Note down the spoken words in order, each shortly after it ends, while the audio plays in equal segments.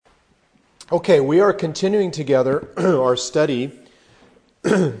Okay, we are continuing together our study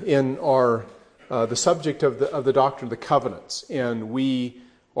in the subject of the doctrine of the covenants, and we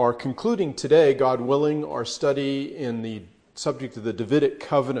are concluding today, God willing, our study in the subject of the Davidic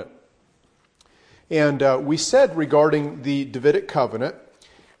Covenant. And we said regarding the Davidic Covenant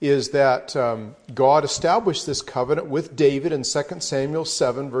is that God established this covenant with David in 2 Samuel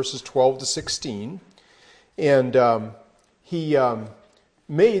 7, verses 12 to 16, and he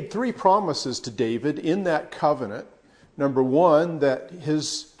made three promises to David in that covenant. Number one, that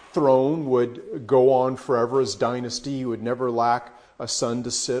his throne would go on forever as dynasty. He would never lack a son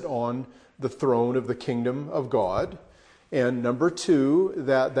to sit on the throne of the kingdom of God. And number two,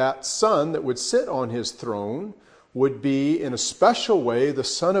 that son that would sit on his throne would be in a special way the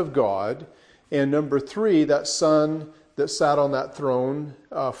Son of God. And number three, that son that sat on that throne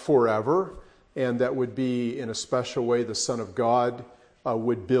forever, and that would be in a special way the Son of God,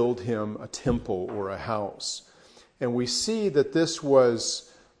 would build him a temple or a house. And we see that this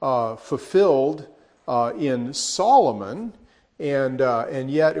was fulfilled in Solomon,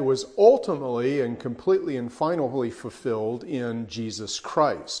 and yet it was ultimately and completely and finally fulfilled in Jesus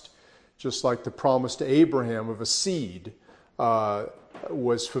Christ. Just like the promise to Abraham of a seed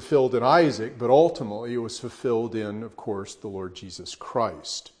was fulfilled in Isaac, but ultimately it was fulfilled in, of course, the Lord Jesus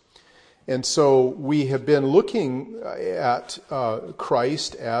Christ. And so we have been looking at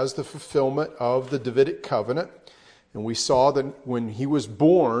Christ as the fulfillment of the Davidic Covenant. And we saw that when he was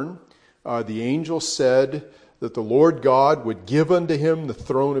born, the angel said that the Lord God would give unto him the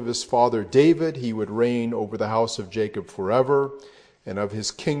throne of his father David. He would reign over the house of Jacob forever, and of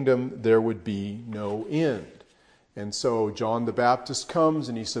his kingdom there would be no end. And so John the Baptist comes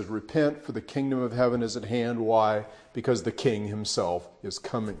and he says, repent, for the kingdom of heaven is at hand. Why? Because the king himself is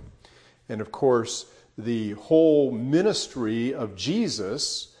coming. And of course, the whole ministry of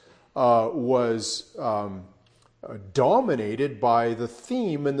Jesus was dominated by the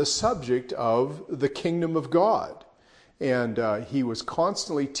theme and the subject of the kingdom of God. And he was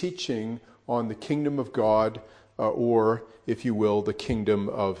constantly teaching on the kingdom of God, or, if you will, the kingdom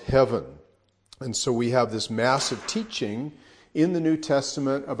of heaven. And so we have this massive teaching in the New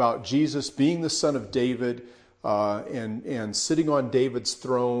Testament about Jesus being the son of David and sitting on David's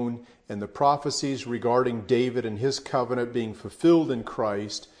throne, and the prophecies regarding David and his covenant being fulfilled in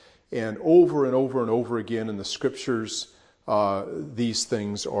Christ. And over and over and over again in the Scriptures, these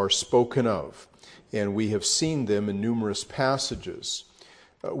things are spoken of. And we have seen them in numerous passages.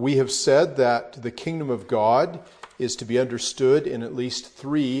 We have said that the kingdom of God is to be understood in at least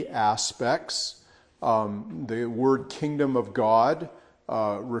three aspects. The word kingdom of God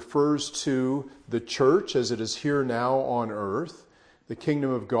refers to the church as it is here now on earth. The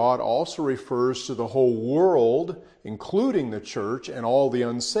kingdom of God also refers to the whole world, including the church and all the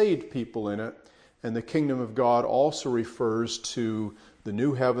unsaved people in it. And the kingdom of God also refers to the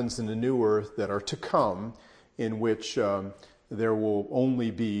new heavens and the new earth that are to come, in which there will only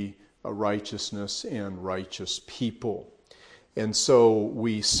be a righteousness and righteous people. And so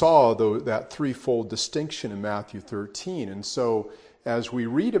we saw that threefold distinction in Matthew 13. And so as we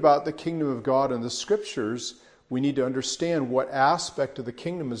read about the kingdom of God in the Scriptures, we need to understand what aspect of the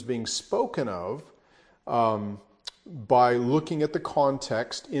kingdom is being spoken of by looking at the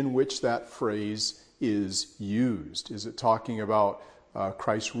context in which that phrase is used. Is it talking about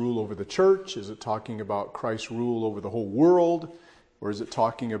Christ's rule over the church? Is it talking about Christ's rule over the whole world? Or is it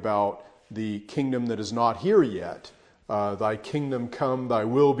talking about the kingdom that is not here yet? Thy kingdom come, thy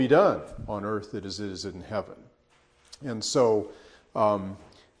will be done on earth as it is in heaven. And so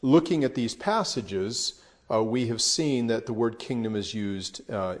looking at these passages, we have seen that the word kingdom is used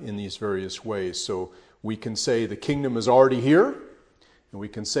in these various ways. So we can say the kingdom is already here, and we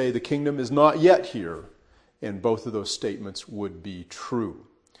can say the kingdom is not yet here. And both of those statements would be true.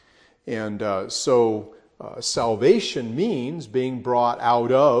 And so salvation means being brought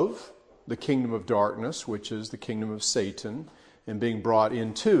out of the kingdom of darkness, which is the kingdom of Satan, and being brought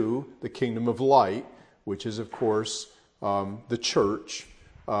into the kingdom of light, which is, of course, the church,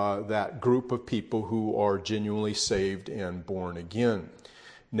 that group of people who are genuinely saved and born again.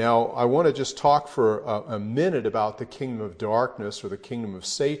 Now, I want to just talk for a minute about the kingdom of darkness or the kingdom of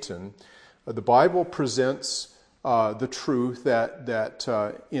Satan. The Bible presents the truth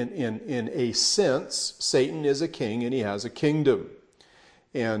that in a sense, Satan is a king and he has a kingdom.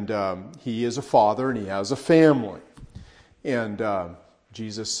 And he is a father and he has a family. And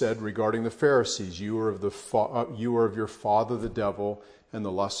Jesus said regarding the Pharisees, you are of your father the devil, and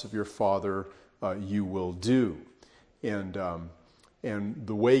the lusts of your father you will do. And And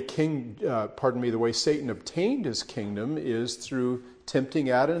the way the way Satan obtained his kingdom is through tempting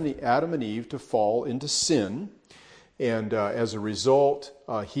Adam and Eve to fall into sin. And as a result,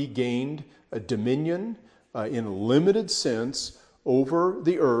 he gained a dominion in a limited sense over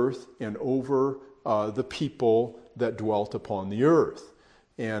the earth and over the people that dwelt upon the earth.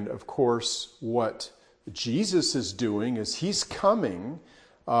 And of course, what Jesus is doing is he's coming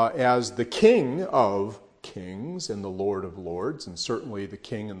as the King of kings and the Lord of lords, and certainly the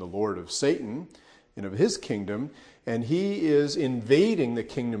King and the Lord of Satan and of his kingdom. And he is invading the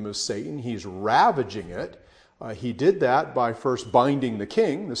kingdom of Satan. He's ravaging it. He did that by first binding the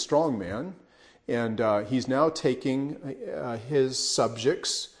king, the strong man, and he's now taking his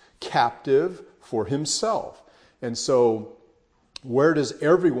subjects captive for himself. And so where does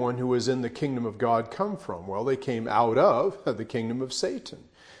everyone who is in the kingdom of God come from? Well, they came out of the kingdom of Satan.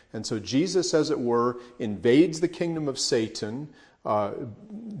 And so Jesus, as it were, invades the kingdom of Satan,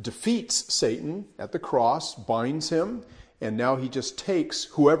 defeats Satan at the cross, binds him, and now he just takes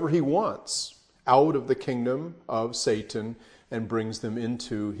whoever he wants out of the kingdom of Satan and brings them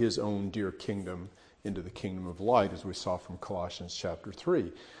into his own dear kingdom, into the kingdom of light, as we saw from Colossians chapter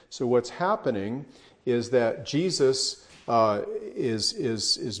 3. So what's happening is that Jesus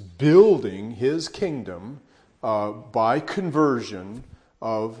is building his kingdom by conversion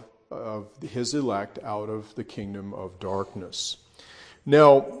of his elect out of the kingdom of darkness.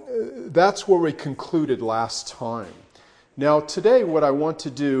 Now, that's where we concluded last time. Now, today what I want to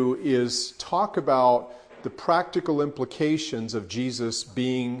do is talk about the practical implications of Jesus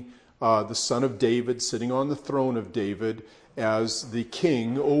being the son of David, sitting on the throne of David as the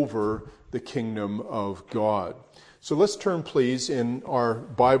king over the kingdom of God. So let's turn, please, in our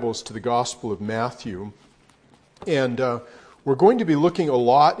Bibles to the Gospel of Matthew. And we're going to be looking a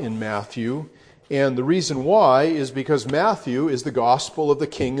lot in Matthew, and the reason why is because Matthew is the gospel of the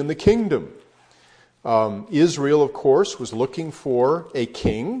king and the kingdom. Israel, of course, was looking for a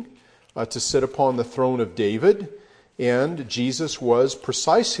king to sit upon the throne of David, and Jesus was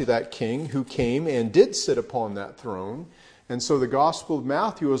precisely that king who came and did sit upon that throne. And so the Gospel of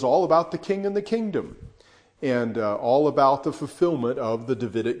Matthew is all about the king and the kingdom, and all about the fulfillment of the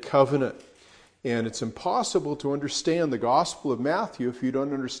Davidic Covenant. And it's impossible to understand the Gospel of Matthew if you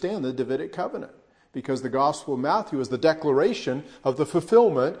don't understand the Davidic Covenant, because the Gospel of Matthew is the declaration of the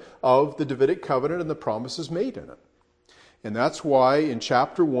fulfillment of the Davidic Covenant and the promises made in it. And that's why in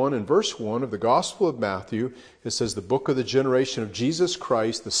chapter 1 and verse 1 of the Gospel of Matthew, it says, the book of the generation of Jesus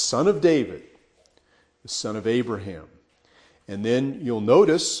Christ, the son of David, the son of Abraham. And then you'll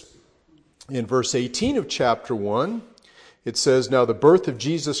notice in verse 18 of chapter 1, it says, now the birth of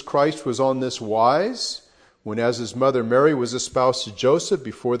Jesus Christ was on this wise, when as his mother Mary was espoused to Joseph,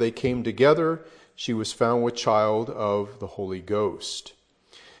 before they came together, she was found with child of the Holy Ghost.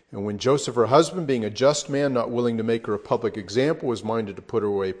 And when Joseph, her husband, being a just man, not willing to make her a public example, was minded to put her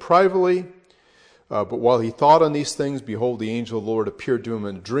away privately. But while he thought on these things, behold, the angel of the Lord appeared to him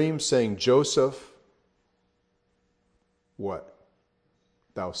in a dream, saying, Joseph, what?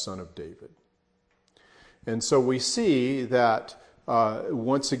 Thou son of David. And so we see that,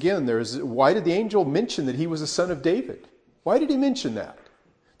 once again, why did the angel mention that he was a son of David? Why did he mention that?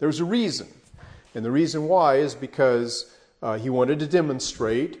 There's a reason. And the reason why is because he wanted to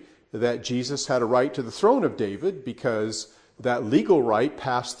demonstrate that Jesus had a right to the throne of David, because that legal right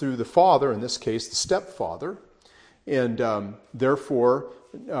passed through the father, in this case the stepfather. And therefore,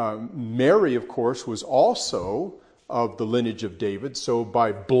 Mary, of course, was also of the lineage of David. So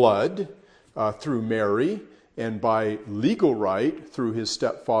by blood, through Mary, and by legal right through his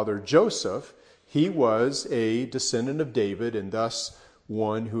stepfather Joseph, he was a descendant of David, and thus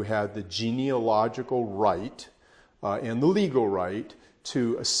one who had the genealogical right and the legal right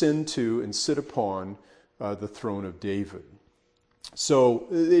to ascend to and sit upon the throne of David. So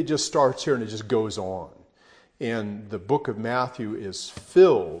it just starts here and it just goes on. And the book of Matthew is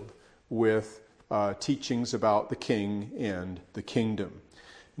filled with teachings about the king and the kingdom.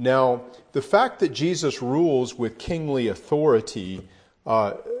 Now, the fact that Jesus rules with kingly authority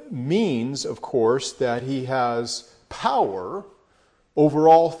means, of course, that he has power over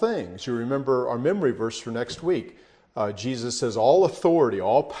all things. You remember our memory verse for next week. Jesus says, all authority,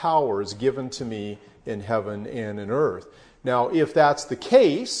 all power is given to me in heaven and in earth. Now, if that's the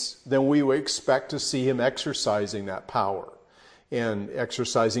case, then we would expect to see him exercising that power and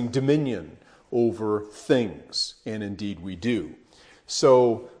exercising dominion over things. And indeed we do.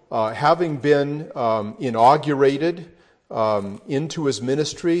 So, having been inaugurated into his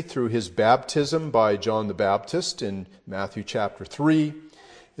ministry through his baptism by John the Baptist in Matthew chapter 3,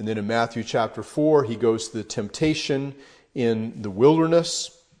 and then in Matthew chapter 4, he goes to the temptation in the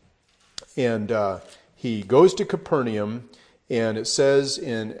wilderness. And he goes to Capernaum, and it says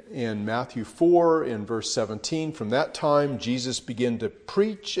in Matthew 4, in verse 17, from that time Jesus began to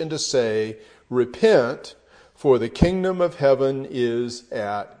preach and to say, repent, for the kingdom of heaven is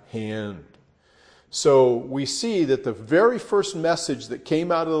at hand. So we see that the very first message that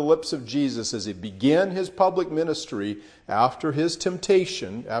came out of the lips of Jesus as he began his public ministry after his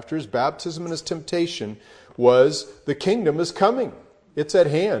temptation, after his baptism and his temptation, was the kingdom is coming. It's at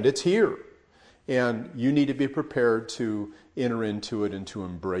hand. It's here. And you need to be prepared to enter into it and to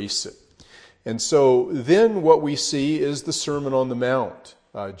embrace it. And so then what we see is the Sermon on the Mount.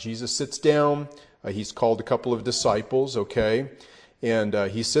 Jesus sits down. He's called a couple of disciples, okay? And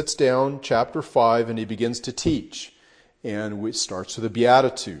he sits down, chapter 5, and he begins to teach. And it starts with the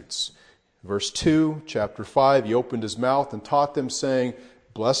Beatitudes. Verse 2, chapter 5, he opened his mouth and taught them, saying,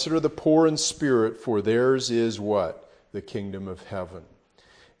 blessed are the poor in spirit, for theirs is what? The kingdom of heaven.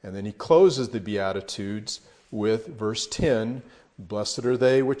 And then he closes the Beatitudes with verse 10, blessed are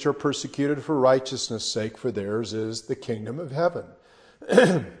they which are persecuted for righteousness' sake, for theirs is the kingdom of heaven.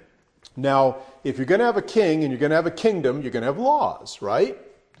 Now, if you're going to have a king and you're going to have a kingdom, you're going to have laws, right?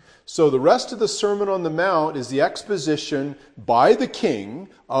 So the rest of the Sermon on the Mount is the exposition by the king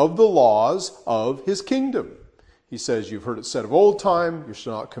of the laws of his kingdom. He says, you've heard it said of old time, you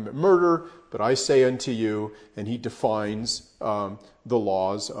shall not commit murder, but I say unto you, and he defines the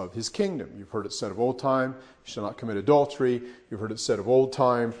laws of his kingdom. You've heard it said of old time, you shall not commit adultery. You've heard it said of old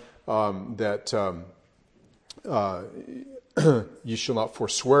time that you shall not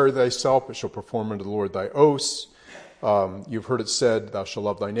forswear thyself, but shall perform unto the Lord thy oaths. You've heard it said, thou shalt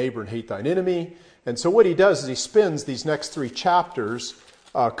love thy neighbor and hate thine enemy. And so what he does is he spends these next 3 chapters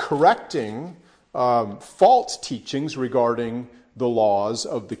correcting false teachings regarding the laws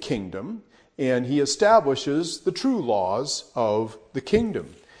of the kingdom, and he establishes the true laws of the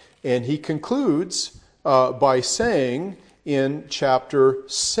kingdom. And he concludes by saying in chapter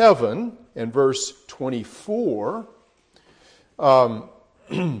 7 and verse 24,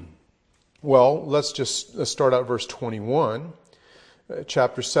 well, let's start out verse 21.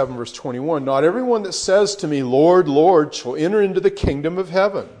 Chapter 7, verse 21. Not everyone that says to me, Lord, Lord, shall enter into the kingdom of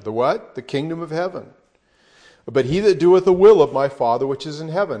heaven. The what? The kingdom of heaven. But he that doeth the will of my Father which is in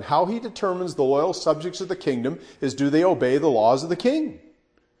heaven. How he determines the loyal subjects of the kingdom is, do they obey the laws of the king?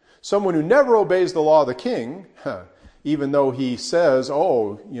 Someone who never obeys the law of the king, even though he says,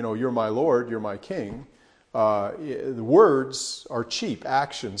 oh, you're my Lord, you're my king, the words are cheap,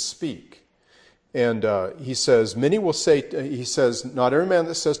 actions speak. And he says, many will say, he says, not every man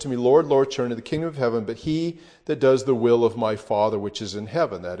that says to me, Lord, Lord, shall enter the kingdom of heaven, but he that does the will of my Father which is in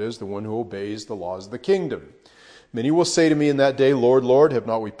heaven. That is, the one who obeys the laws of the kingdom. Many will say to me in that day, Lord, Lord, have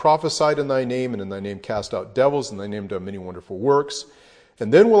not we prophesied in thy name, and in thy name cast out devils, and in thy name done many wonderful works?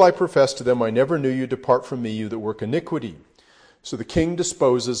 And then will I profess to them, I never knew you, depart from me, you that work iniquity. So the king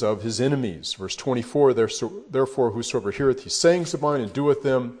disposes of his enemies. Verse 24, therefore whosoever heareth these sayings of mine and doeth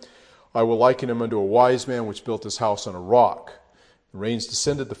them, I will liken him unto a wise man which built his house on a rock. The rains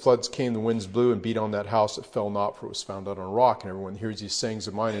descended, the floods came, the winds blew and beat on that house. It fell not, for it was founded on a rock. And everyone that hears these sayings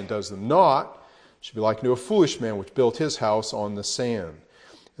of mine and does them not should be likened to a foolish man which built his house on the sand.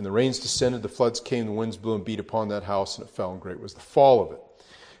 And the rains descended, the floods came, the winds blew and beat upon that house, and it fell, and great was the fall of it.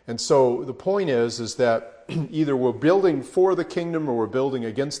 And so the point is that either we're building for the kingdom or we're building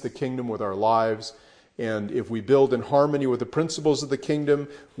against the kingdom with our lives. And if we build in harmony with the principles of the kingdom,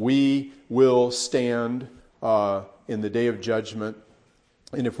 we will stand in the day of judgment.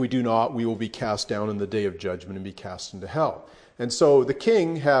 And if we do not, we will be cast down in the day of judgment and be cast into hell. And so the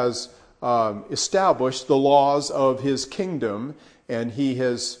king has established the laws of his kingdom, and he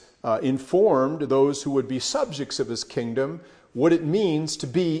has informed those who would be subjects of his kingdom what it means to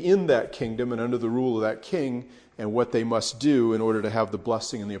be in that kingdom and under the rule of that king, and what they must do in order to have the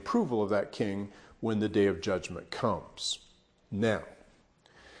blessing and the approval of that king when the day of judgment comes. Now,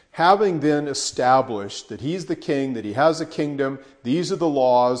 having then established that he's the king, that he has a kingdom, these are the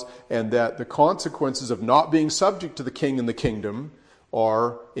laws, and that the consequences of not being subject to the king and the kingdom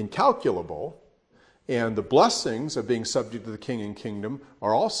are incalculable, and the blessings of being subject to the king and kingdom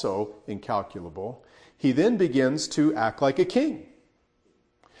are also incalculable, he then begins to act like a king.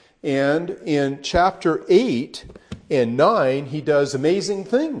 And in chapter 8 and 9, he does amazing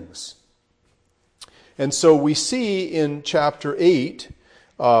things. And so we see in chapter 8,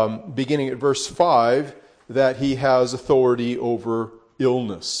 beginning at verse 5, that he has authority over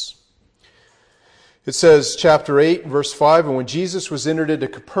illness. It says, chapter 8, verse 5, and when Jesus was entered into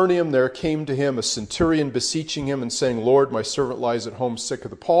Capernaum, there came to him a centurion beseeching him and saying, Lord, my servant lies at home sick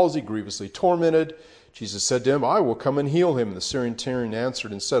of the palsy, grievously tormented. Jesus said to him, I will come and heal him. And the centurion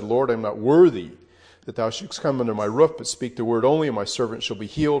answered and said, Lord, I am not worthy that thou shouldst come under my roof, but speak the word only, and my servant shall be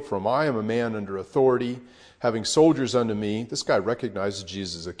healed. For I am a man under authority, having soldiers unto me. This guy recognizes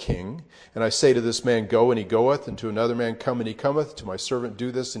Jesus as a king. And I say to this man, go, and he goeth, and to another man, come, and he cometh. To my servant,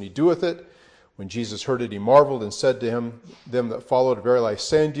 do this, and he doeth it. When Jesus heard it, he marveled and said to them that followed, verily I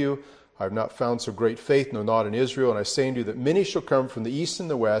say unto you, I have not found so great faith, no, not in Israel. And I say unto you that many shall come from the east and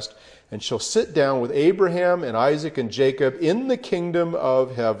the west, and shall sit down with Abraham and Isaac and Jacob in the kingdom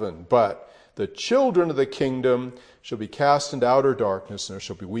of heaven. But the children of the kingdom shall be cast into outer darkness, and there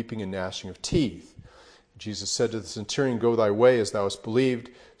shall be weeping and gnashing of teeth. Jesus said to the centurion, go thy way as thou hast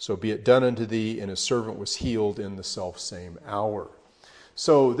believed, so be it done unto thee. And his servant was healed in the selfsame hour.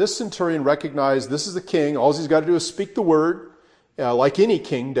 So this centurion recognized this is the king. All he's got to do is speak the word, like any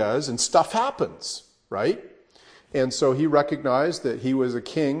king does, and stuff happens, right? And so he recognized that he was a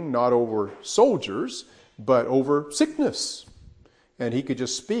king not over soldiers, but over sickness. And he could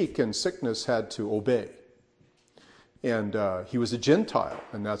just speak, and sickness had to obey. And he was a Gentile,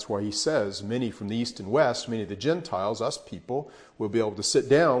 and that's why he says many from the east and west, many of the Gentiles, us people, will be able to sit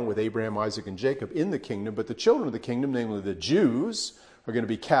down with Abraham, Isaac, and Jacob in the kingdom. But the children of the kingdom, namely the Jews, are going to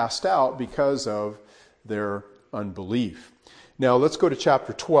be cast out because of their unbelief. Now let's go to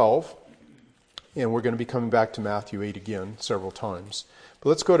chapter 12, and we're going to be coming back to Matthew 8 again several times. But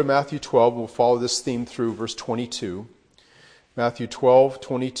let's go to Matthew 12. We'll follow this theme through verse 22. Matthew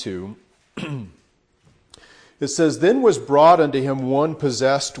 12:22. It says, Then was brought unto him one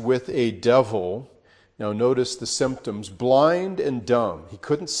possessed with a devil. Now notice the symptoms, blind and dumb. He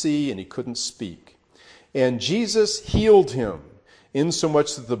couldn't see and he couldn't speak. And Jesus healed him,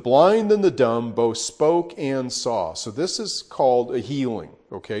 insomuch that the blind and the dumb both spoke and saw. So this is called a healing,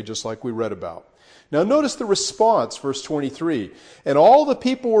 okay, just like we read about. Now notice the response, verse 23. And all the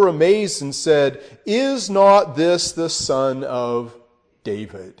people were amazed and said, Is not this the son of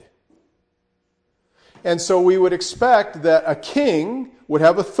David? And so we would expect that a king would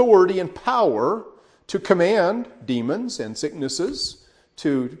have authority and power to command demons and sicknesses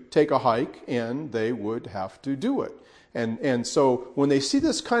to take a hike, and they would have to do it. And so when they see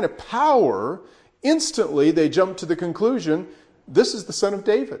this kind of power, instantly they jump to the conclusion, this is the son of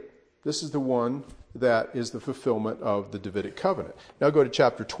David. This is the one that is the fulfillment of the Davidic Covenant. Now go to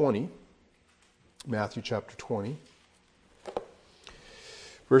chapter 20, Matthew chapter 20.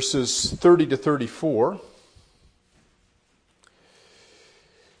 Verses 30 to 34.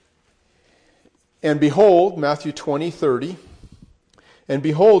 And behold, Matthew 20:30. And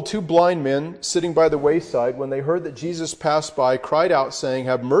behold, two blind men sitting by the wayside, when they heard that Jesus passed by, cried out, saying,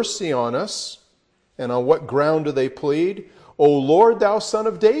 Have mercy on us. And on what ground do they plead? O Lord, thou son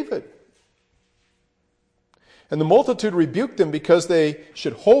of David. And the multitude rebuked them because they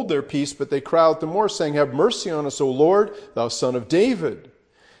should hold their peace, but they cried out the more, saying, Have mercy on us, O Lord, thou son of David.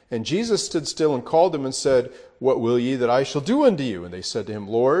 And Jesus stood still and called them and said, What will ye that I shall do unto you? And they said to him,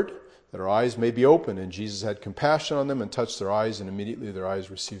 Lord, that our eyes may be opened. And Jesus had compassion on them and touched their eyes, and immediately their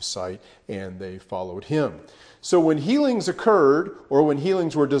eyes received sight, and they followed him. So when healings occurred, or when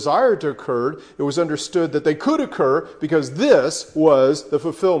healings were desired to occur, it was understood that they could occur because this was the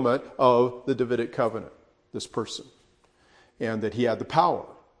fulfillment of the Davidic Covenant, this person. And that he had the power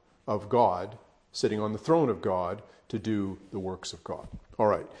of God, sitting on the throne of God, to do the works of God. All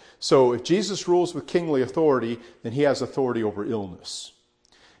right, so if Jesus rules with kingly authority, then he has authority over illness.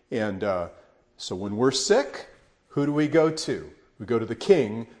 And so when we're sick, who do we go to? We go to the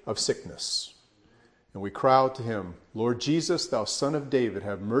king of sickness. And we cry out to him, Lord Jesus, thou son of David,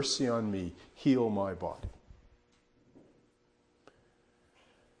 have mercy on me, heal my body.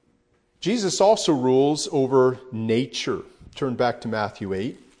 Jesus also rules over nature. Turn back to Matthew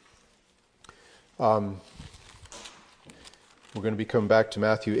 8. We're going to be coming back to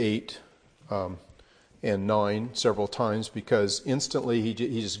Matthew 8 and 9 several times because instantly he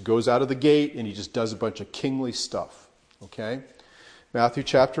just goes out of the gate and he just does a bunch of kingly stuff. Okay? Matthew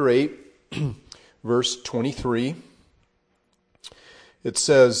chapter 8, verse 23. It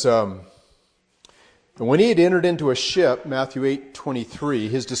says, And when he had entered into a ship, Matthew 8:23,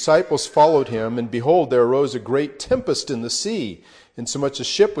 his disciples followed him, and behold, there arose a great tempest in the sea, insomuch the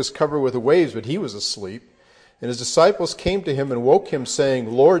ship was covered with the waves, but he was asleep. And his disciples came to him and woke him,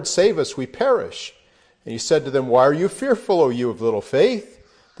 saying, Lord, save us, we perish. And he said to them, Why are you fearful, O you of little faith?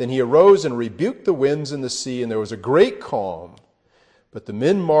 Then he arose and rebuked the winds and the sea, and there was a great calm. But the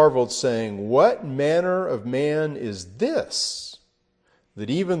men marveled, saying, What manner of man is this, that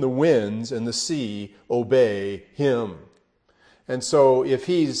even the winds and the sea obey him? And so if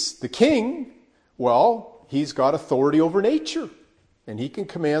he's the king, well, he's got authority over nature. And he can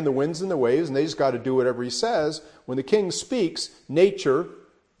command the winds and the waves, and they just got to do whatever he says. When the king speaks, nature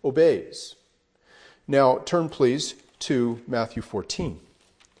obeys. Now, turn please to Matthew 14,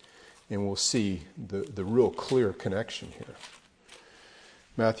 and we'll see the real clear connection here.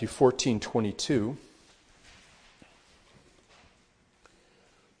 Matthew 14:22.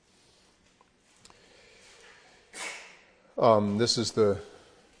 This is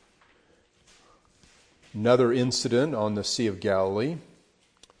another incident on the Sea of Galilee.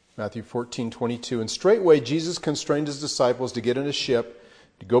 Matthew 14:22. And straightway Jesus constrained his disciples to get in a ship,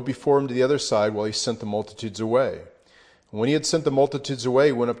 to go before him to the other side while he sent the multitudes away. And when he had sent the multitudes away,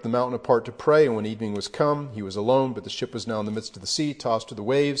 he went up the mountain apart to pray. And when evening was come, he was alone, but the ship was now in the midst of the sea, tossed to the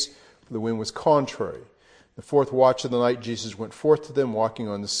waves, for the wind was contrary. The fourth watch of the night Jesus went forth to them, walking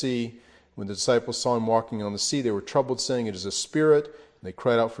on the sea. When the disciples saw him walking on the sea, they were troubled, saying, It is a spirit. And they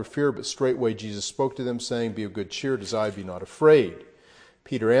cried out for fear, but straightway Jesus spoke to them, saying, Be of good cheer, it is I, be not afraid.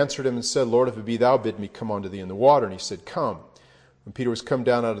 Peter answered him and said, Lord, if it be thou, bid me come unto thee in the water. And he said, Come. When Peter was come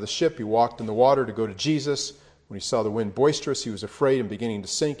down out of the ship, he walked in the water to go to Jesus. When he saw the wind boisterous, he was afraid, and beginning to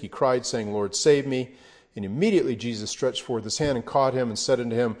sink, he cried, saying, Lord, save me. And immediately Jesus stretched forth his hand and caught him and said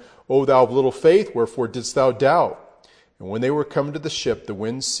unto him, O thou of little faith, wherefore didst thou doubt? And when they were come to the ship, the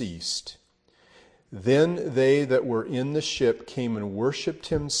wind ceased. Then they that were in the ship came and worshipped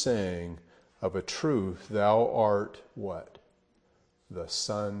him, saying, Of a truth thou art what? The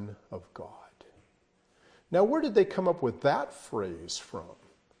Son of God. Now where did they come up with that phrase from?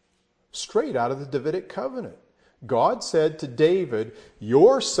 Straight out of the Davidic Covenant. God said to David,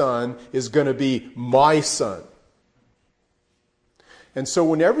 Your son is going to be my son. And so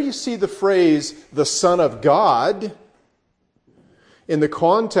whenever you see the phrase, the Son of God, in the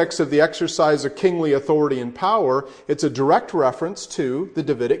context of the exercise of kingly authority and power, it's a direct reference to the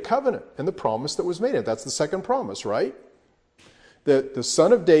Davidic Covenant and the promise that was made. That's the second promise, right? That the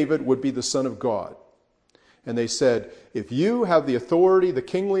son of David would be the Son of God. And they said, if you have the authority, the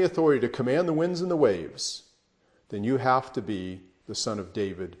kingly authority to command the winds and the waves, then you have to be the Son of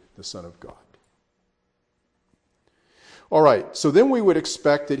David, the Son of God. All right, so then we would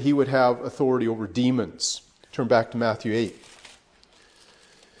expect that he would have authority over demons. Turn back to Matthew 8.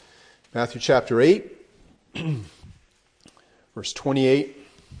 Matthew chapter 8, verse 28.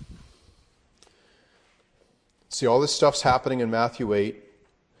 See, all this stuff's happening in Matthew 8.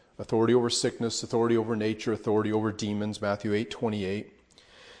 Authority over sickness, authority over nature, authority over demons, Matthew 8:28.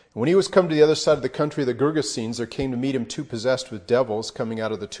 And when he was come to the other side of the country of the Gergesenes, there came to meet him two possessed with devils, coming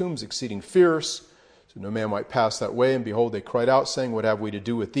out of the tombs exceeding fierce, so no man might pass that way. And behold, they cried out, saying, What have we to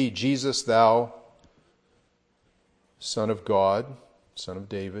do with thee, Jesus, thou Son of God, Son of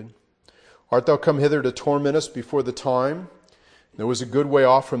David? Art thou come hither to torment us before the time? There was a good way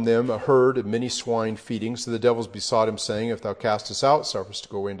off from them a herd of many swine feeding. So the devils besought him, saying, If thou cast us out, suffer us to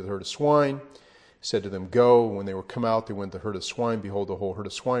go away into the herd of swine. He said to them, Go. And when they were come out, they went to the herd of swine. Behold, the whole herd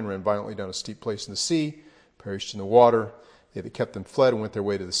of swine ran violently down a steep place in the sea, perished in the water. They that kept them fled and went their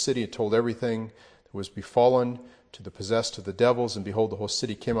way to the city and told everything that was befallen to the possessed of the devils. And behold, the whole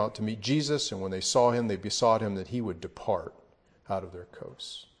city came out to meet Jesus. And when they saw him, they besought him that he would depart out of their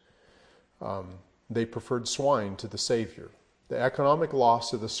coasts. They preferred swine to the Savior. The economic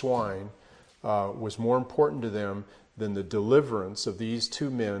loss of the swine was more important to them than the deliverance of these two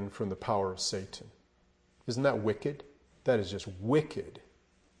men from the power of Satan. Isn't that wicked? That is just wicked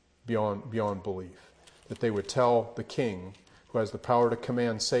beyond belief. That they would tell the king, who has the power to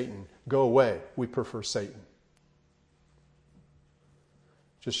command Satan, go away, we prefer Satan.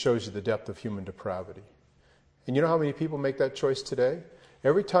 Just shows you the depth of human depravity. And you know how many people make that choice today?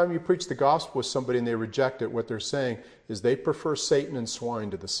 Every time you preach the gospel with somebody and they reject it, what they're saying is they prefer Satan and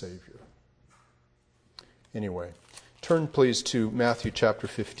swine to the Savior. Anyway, turn please to Matthew chapter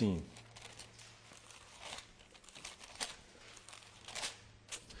 15.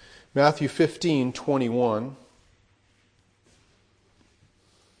 Matthew 15:21.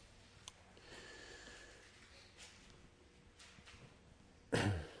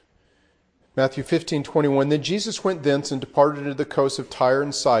 Matthew 15:21. Then Jesus went thence and departed into the coast of Tyre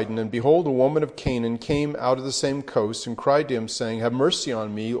and Sidon. And behold, a woman of Canaan came out of the same coast and cried to him, saying, Have mercy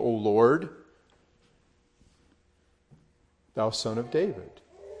on me, O Lord, thou Son of David.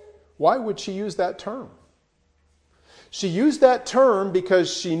 Why would she use that term? She used that term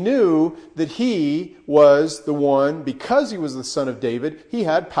because she knew that he was the one, because he was the Son of David, he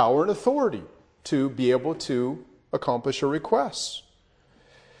had power and authority to be able to accomplish her requests.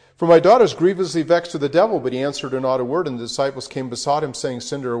 For my daughter is grievously vexed with the devil, but he answered her not a word. And the disciples came besought him, saying,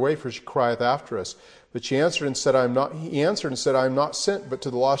 Send her away, for she crieth after us. But he answered and said, I am not sent, but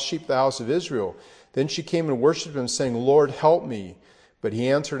to the lost sheep of the house of Israel. Then she came and worshipped him, saying, Lord, help me. But he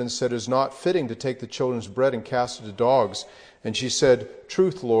answered and said, It is not fitting to take the children's bread and cast it to dogs. And she said,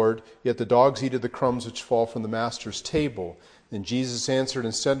 Truth, Lord, yet the dogs eat of the crumbs which fall from the master's table. Then Jesus answered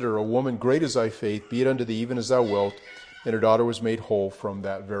and said to her, O woman, great is thy faith, be it unto thee even as thou wilt. And her daughter was made whole from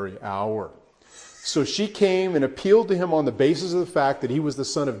that very hour. So she came and appealed to him on the basis of the fact that he was the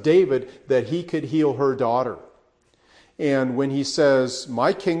son of David, that he could heal her daughter. And when he says,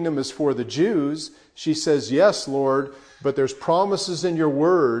 my kingdom is for the Jews, she says, yes, Lord, but there's promises in your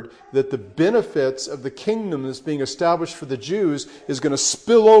word that the benefits of the kingdom that's being established for the Jews is going to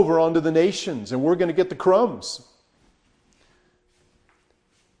spill over onto the nations, and we're going to get the crumbs.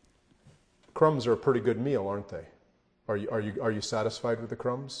 Crumbs are a pretty good meal, aren't they? Are you satisfied with the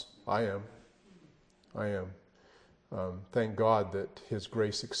crumbs? I am. Thank God that His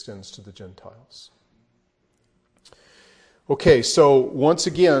grace extends to the Gentiles. Okay, so once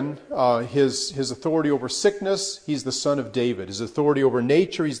again, his authority over sickness, he's the son of David. His authority over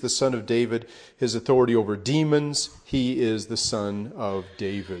nature, he's the son of David. His authority over demons, he is the son of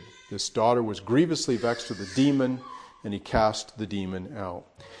David. This daughter was grievously vexed with a demon, and he cast the demon out.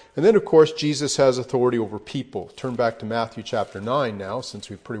 And then, of course, Jesus has authority over people. Turn back to Matthew chapter 9 now, since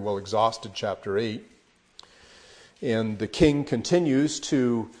we've pretty well exhausted chapter 8. And the king continues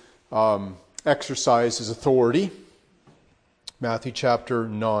to exercise his authority. Matthew chapter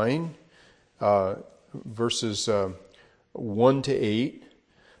 9, verses 1 to 8.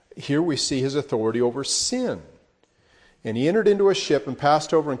 Here we see his authority over sin. And he entered into a ship and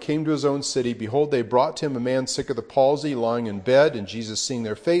passed over and came to his own city. Behold, they brought to him a man sick of the palsy, lying in bed. And Jesus, seeing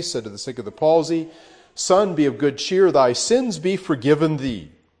their face, said to the sick of the palsy, Son, be of good cheer, thy sins be forgiven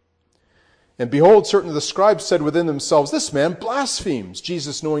thee. And behold, certain of the scribes said within themselves, This man blasphemes.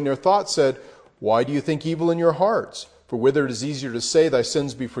 Jesus, knowing their thoughts, said, Why do you think evil in your hearts? For whether it is easier to say, Thy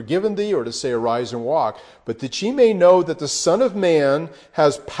sins be forgiven thee, or to say, Arise and walk. But that ye may know that the Son of Man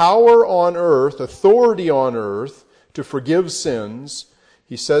has power on earth, authority on earth, to forgive sins,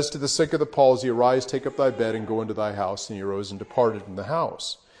 he says to the sick of the palsy, Arise, take up thy bed, and go into thy house. And he arose and departed from the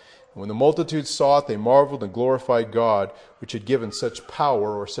house. And when the multitude saw it, they marveled and glorified God, which had given such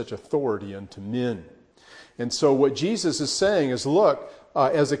power or such authority unto men. And so what Jesus is saying is, look,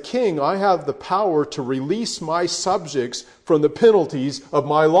 as a king, I have the power to release my subjects from the penalties of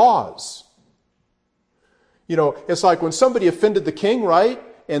my laws. You know, it's like when somebody offended the king, right?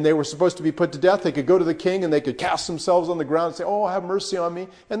 And they were supposed to be put to death, they could go to the king and they could cast themselves on the ground and say, Oh, have mercy on me.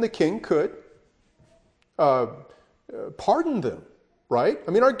 And the king could pardon them, right?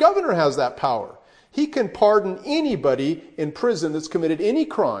 I mean, our governor has that power. He can pardon anybody in prison that's committed any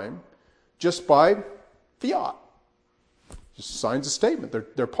crime just by fiat. Just signs a statement.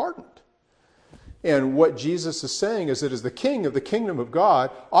 They're pardoned. And what Jesus is saying is that as the king of the kingdom of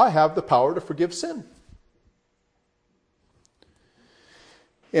God, I have the power to forgive sin.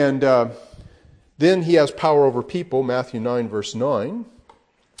 And then he has power over people, Matthew 9, verse 9.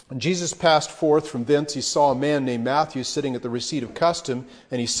 And Jesus passed forth from thence. He saw a man named Matthew sitting at the receipt of custom,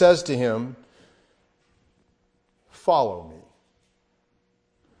 and he says to him, Follow me.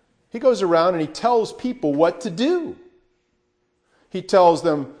 He goes around and he tells people what to do. He tells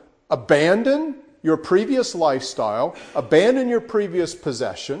them, abandon your previous lifestyle, abandon your previous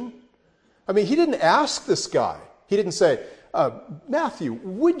possession. I mean, he didn't ask this guy. He didn't say, Matthew,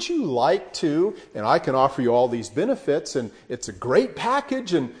 would you like to, and I can offer you all these benefits, and it's a great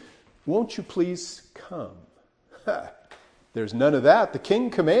package, and won't you please come? There's none of that. The king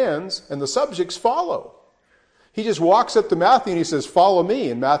commands, and the subjects follow. He just walks up to Matthew and he says, Follow me.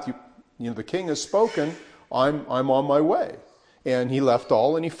 And Matthew, the king has spoken, I'm on my way. And he left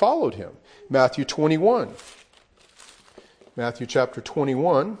all and he followed him. Matthew 21. Matthew chapter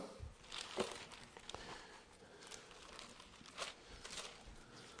 21.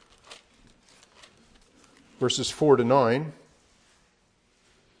 Verses 4 to 9.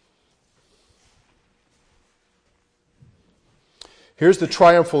 Here's the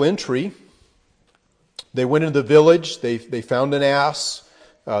triumphal entry. They went into the village. They found an ass.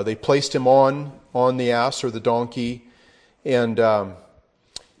 They placed him on the ass or the donkey. And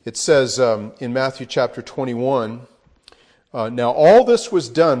it says in Matthew chapter 21, now all this was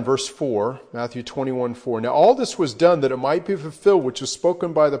done, verse 4, Matthew 21, 4. Now all this was done that it might be fulfilled, which was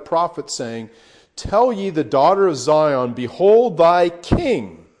spoken by the prophet, saying, Tell ye the daughter of Zion, Behold, thy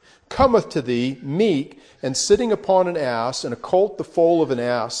king cometh to thee, meek, and sitting upon an ass, and a colt the foal of an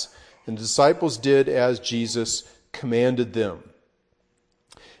ass. And the disciples did as Jesus commanded them.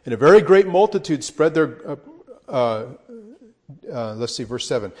 And a very great multitude spread their... let's see, verse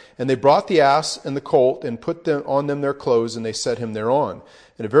 7. And they brought the ass and the colt, and put on them their clothes, and they set him thereon.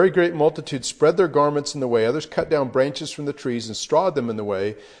 And a very great multitude spread their garments in the way. Others cut down branches from the trees and strawed them in the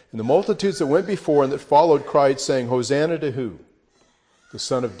way. And the multitudes that went before and that followed cried, saying, Hosanna to who? The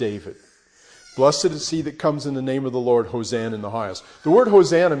Son of David. Blessed is he that comes in the name of the Lord, Hosanna in the highest. The word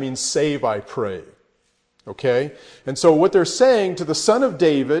Hosanna means save, I pray. Okay? And so what they're saying to the Son of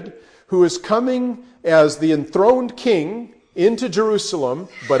David, who is coming as the enthroned king into Jerusalem,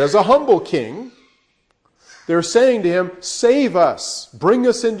 but as a humble king, they're saying to him, save us, bring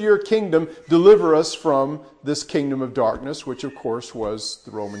us into your kingdom, deliver us from this kingdom of darkness, which of course was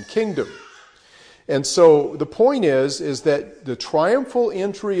the Roman kingdom. And so the point is that the triumphal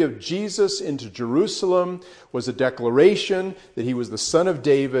entry of Jesus into Jerusalem was a declaration that he was the Son of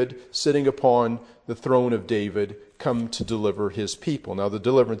David, sitting upon the throne of David, come to deliver his people. Now, the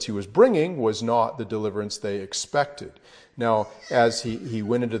deliverance he was bringing was not the deliverance they expected. Now, as he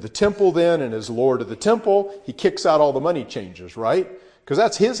went into the temple then, and as Lord of the temple, he kicks out all the money changers, right? Because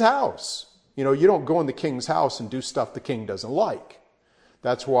that's his house. You know, you don't go in the king's house and do stuff the king doesn't like.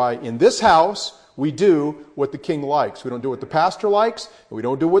 That's why in this house, we do what the king likes. We don't do what the pastor likes, and we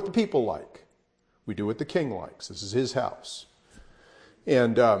don't do what the people like. We do what the king likes. This is his house.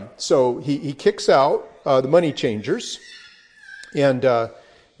 And so he kicks out the money changers. And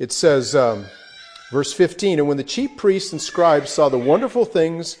it says, verse 15, and when the chief priests and scribes saw the wonderful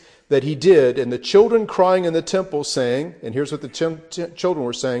things that he did, and the children crying in the temple saying, and here's what the children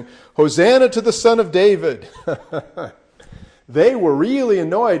were saying, Hosanna to the Son of David. They were really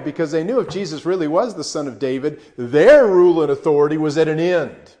annoyed because they knew if Jesus really was the Son of David, their rule and authority was at an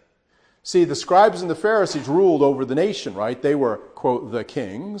end. See, the scribes and the Pharisees ruled over the nation, right? They were, quote, the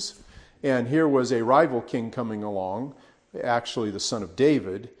kings. And here was a rival king coming along, actually the son of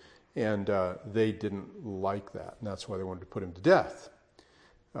David, and they didn't like that. And that's why they wanted to put him to death.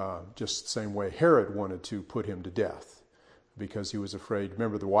 Just the same way Herod wanted to put him to death because he was afraid.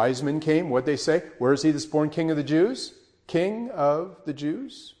 Remember, the wise men came. What'd they say? Where is he that's born King of the Jews? King of the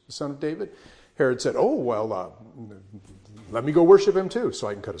Jews, the son of David? Herod said, oh, well, let me go worship him too so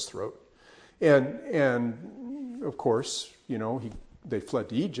I can cut his throat. And of course, you know, they fled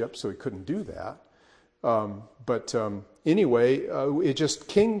to Egypt, so he couldn't do that. Anyway, it just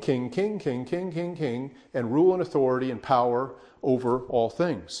king, and rule and authority and power over all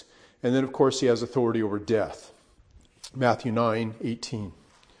things. And then, of course, he has authority over death. Matthew 9:18.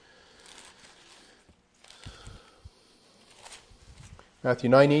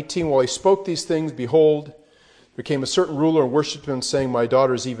 Matthew 9:18, while he spoke these things, behold, there came a certain ruler and worshipped him, saying, my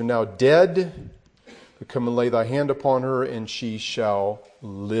daughter is even now dead. But come and lay thy hand upon her, and she shall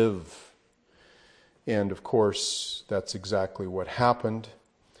live. And, of course, that's exactly what happened.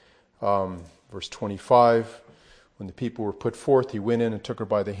 Verse 25, when the people were put forth, he went in and took her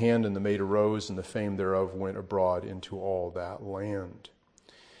by the hand, and the maid arose, and the fame thereof went abroad into all that land.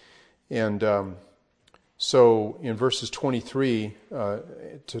 And so in verses 23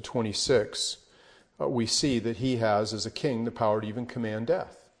 to 26, we see that he has, as a king, the power to even command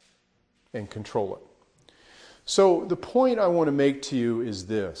death and control it. So the point I want to make to you is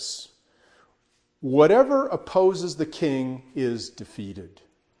this. Whatever opposes the king is defeated.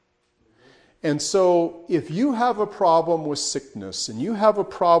 And so if you have a problem with sickness, and you have a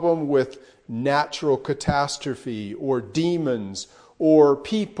problem with natural catastrophe, or demons, or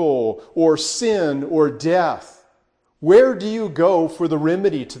people, or sin, or death, where do you go for the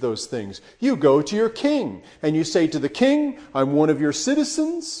remedy to those things? You go to your king, and you say to the king, I'm one of your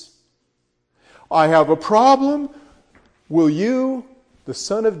citizens. I have a problem. Will you, the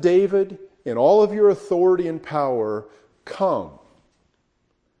Son of David, in all of your authority and power, come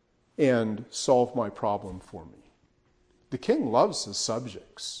and solve my problem for me? The king loves his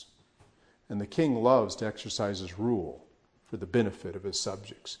subjects, and the king loves to exercise his rule for the benefit of his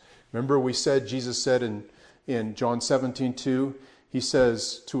subjects. Remember Jesus said in John 17:2, he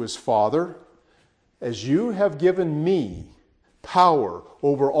says to his Father, as you have given me power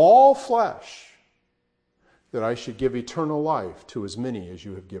over all flesh, that I should give eternal life to as many as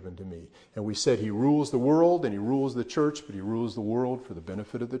you have given to me. And we said he rules the world and he rules the church, but he rules the world for the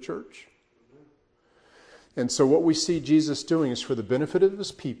benefit of the church. And so what we see Jesus doing is for the benefit of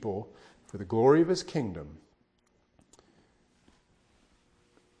his people, for the glory of his kingdom,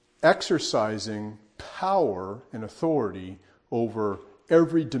 exercising power and authority over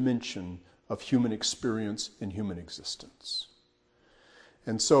every dimension of human experience and human existence.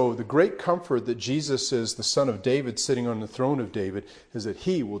 And so the great comfort that Jesus is the Son of David sitting on the throne of David is that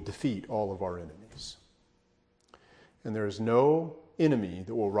he will defeat all of our enemies. And there is no enemy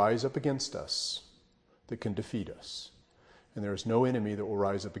that will rise up against us that can defeat us. And there is no enemy that will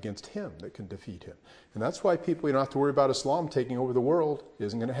rise up against him that can defeat him. And that's why people, you don't have to worry about Islam taking over the world. It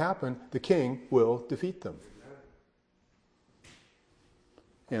isn't going to happen. The king will defeat them.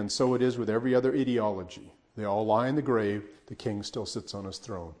 And so it is with every other ideology. They all lie in the grave. The king still sits on his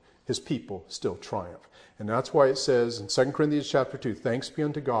throne. His people still triumph. And that's why it says in 2 Corinthians chapter 2, thanks be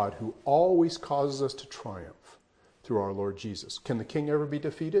unto God who always causes us to triumph through our Lord Jesus. Can the king ever be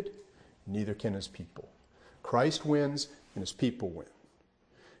defeated? Neither can his people. Christ wins and his people win.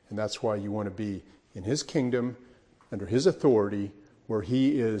 And that's why you want to be in his kingdom, under his authority, where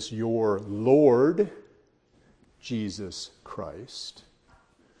he is your Lord, Jesus Christ.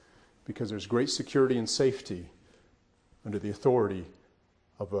 Because there's great security and safety under the authority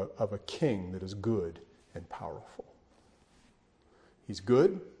of a king that is good and powerful. He's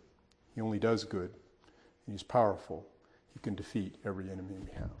good. He only does good. And he's powerful. He can defeat every enemy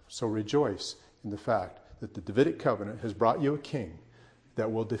we have. So rejoice in the fact that the Davidic Covenant has brought you a king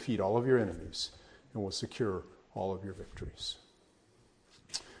that will defeat all of your enemies and will secure all of your victories.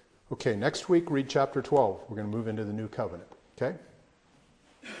 Okay, next week read chapter 12. We're going to move into the new covenant. Okay?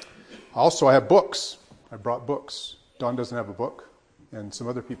 Also, I have books. I brought books. Don doesn't have a book, and some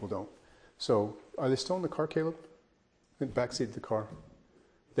other people don't. So, are they still in the car, Caleb? In the back seat of the car?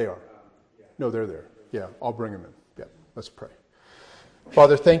 They are. No, they're there. Yeah, I'll bring them in. Yeah, let's pray.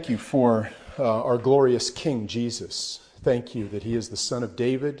 Father, thank you for our glorious King, Jesus. Thank you that he is the Son of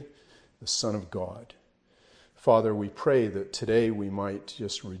David, the Son of God. Father, we pray that today we might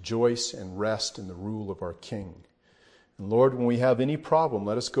just rejoice and rest in the rule of our King. And Lord, when we have any problem,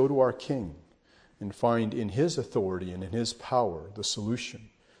 let us go to our King and find in his authority and in his power the solution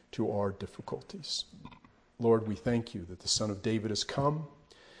to our difficulties. Lord, we thank you that the Son of David has come.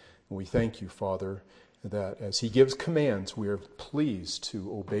 And we thank you, Father, that as he gives commands, we are pleased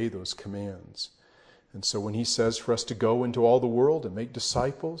to obey those commands. And so when he says for us to go into all the world and make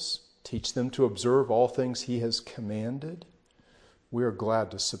disciples, teach them to observe all things he has commanded, we are glad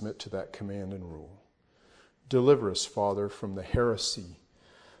to submit to that command and rule. Deliver us, Father, from the heresy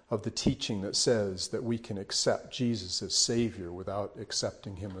of the teaching that says that we can accept Jesus as Savior without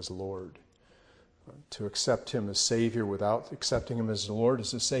accepting him as Lord. To accept him as Savior without accepting him as Lord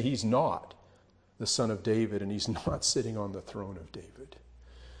is to say he's not the Son of David and he's not sitting on the throne of David.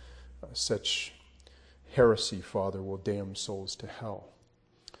 Such heresy, Father, will damn souls to hell.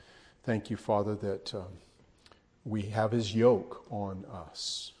 Thank you, Father, that we have his yoke on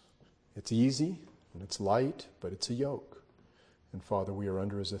us. It's easy and it's light, but it's a yoke. And Father, we are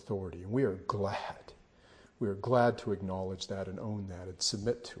under his authority, and we are glad. We are glad to acknowledge that and own that and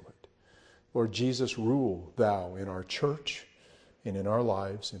submit to it. Lord Jesus, rule thou in our church and in our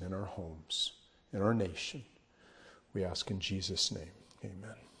lives and in our homes, in our nation. We ask in Jesus' name,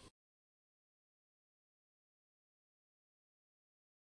 amen.